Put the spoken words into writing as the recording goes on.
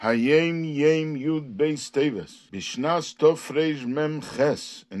Hayom Yom Yud Beis Teves. Bishnas Tov Reish Mem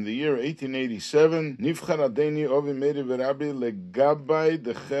Ches. In the year 1887, Nivchar Adeni Ovi Meiri V'Rabbi legabbai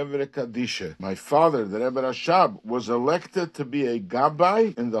the Chevrah Kaddisha. My father, the Rebbe Rashab, was elected to be a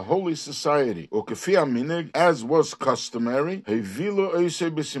gabbai in the Holy Society. Ukefi aminig, as was customary, Hevilu Oisei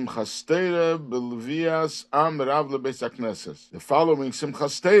b'Simchas Torah b'Levias Am Rav leBeis HaKnesses. The following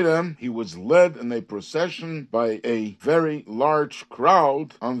Simchas Torah, he was led in a procession by a very large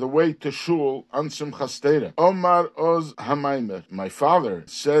crowd on the way to Shul on Simchas Torah. Omar Oz HaMaamar. My father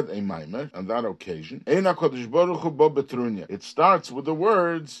said a maamar on that occasion. Ein HaKadosh-Baruch-Hu Ba BiTrunia. It starts with the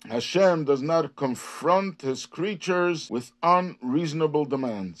words, Hashem does not confront his creatures with unreasonable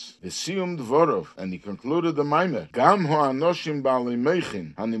demands. V'siyum dvorov. And he concluded the maamar. Gam ha'anoshim ba'alei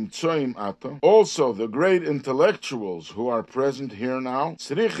meichin hanimtzoim ato. Also the great intellectuals who are present here now,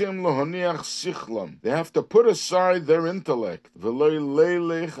 tzrichim lohoniach sichlam. They have to put aside their intellect. V'loi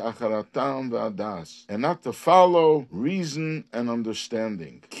leilech acharatam v'adas. And not to follow reason and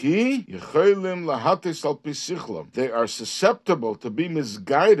understanding. Ki yecholim lahatis al pi sichlam. They are susceptible to be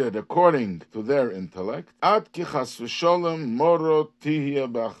misguided according to their intellect. Ad ki chas v'sholem moro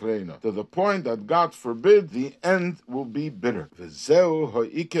tihya b'achreina. To the point that, God forbid, the end will be bitter. V'zeu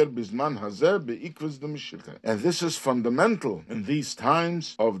ho'iker bizman hazeh be'ikvesa diMeshicha. And this is fundamental in these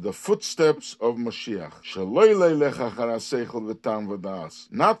times of the footsteps of Mashiach. Shaloi leilech achar ha'seichel v'tam v'das.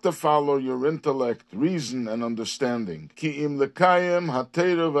 Not to follow your intellect, reason, and understanding. Ki im lekayem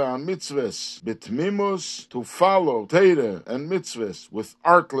ha'teira v'ha'mitzvos bitmimus, to follow teira and mitzvos with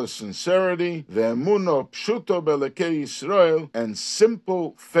artless sincerity, ve'emuno pshuto be'elokei Yisrael, and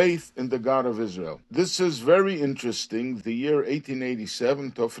simple faith in the God of Israel. This is very interesting. The year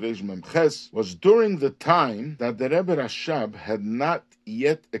 1887, Tov Reish Mem Ches, was during the time that the Rebbe Rashab had not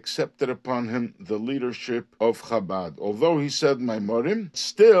yet accepted upon him the leadership of Chabad. Although he said Maimorim,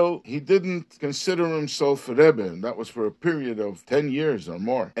 still he didn't consider himself a Rebbe, and that was for a period of 10 years or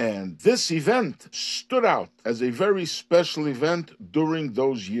more. And this event stood out as a very special event during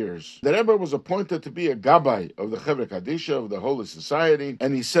those years. The Rebbe was appointed to be a gabbai of the Chevrah Kaddisha, of the Holy Society,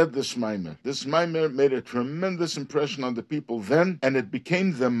 and he said this maamar. This maamar made a tremendous impression on the people then, and it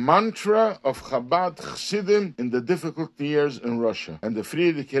became the mantra of Chabad Chassidim in the difficult years in Russia. And the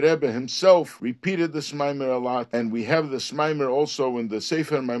Frierdiker Rebbe himself repeated this maamar a lot, and we have this maamar also in the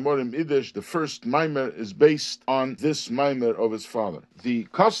Sefer Maimorim Yiddish. The first maamar is based on this maamar of his father. The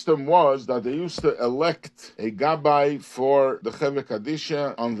custom was that they used to elect a gabbai for the Chevrah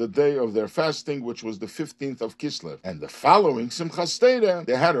Kaddisha on the day of their fasting, which was the 15th of Kislev. And the following Simchas Torah,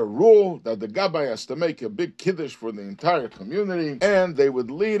 they had a rule that the gabbai has to make a big kiddush for the entire community, and they would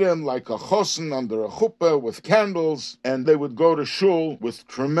lead him like a chosen under a chuppah with candles, and they would go to shul with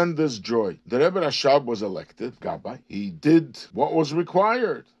tremendous joy. The Rebbe Rashab was elected gabbai. He did what was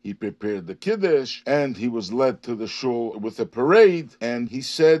required. He prepared the kiddush, and he was led to the shul with a parade, and he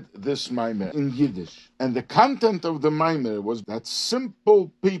said this maamar in Yiddish. And the content of the maamar was that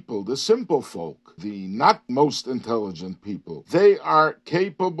simple people, the simple folk, the not most intelligent people, they are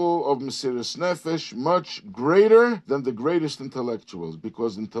capable of mesiras nefesh much greater than the greatest intellectuals,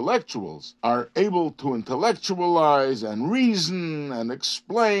 because intellectuals are able to intellectualize and reason and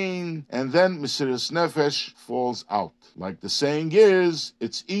explain, and then mesiras nefesh falls out. Like the saying is,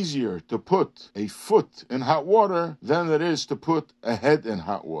 it's easier to put a foot in hot water than it is to put a head in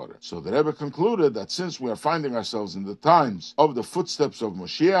hot water. So the Rebbe concluded that since we are finding ourselves in the times of the footsteps of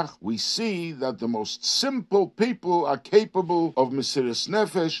Mashiach, we see that the most simple people are capable of mesiras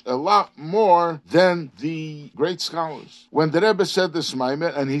nefesh a lot more than the great scholars. When the Rebbe said this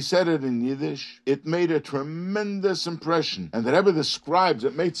maamar, and he said it in Yiddish, it made a tremendous impression. And the Rebbe describes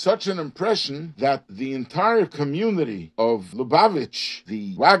it made such an impression that the entire community of Lubavitch,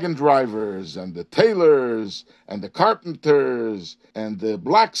 the wagon drivers and the tailors and the carpenters and the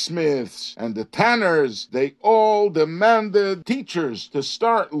blacksmiths and the tanners, they all demanded teachers to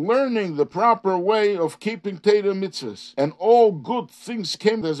start learning the proper way of keeping Torah mitzvos. And all good things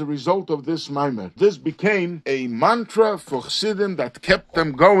came as a result of this maamar. This became a mantra for Chassidim that kept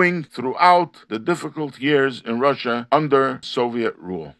them going throughout the difficult years in Russia under Soviet rule.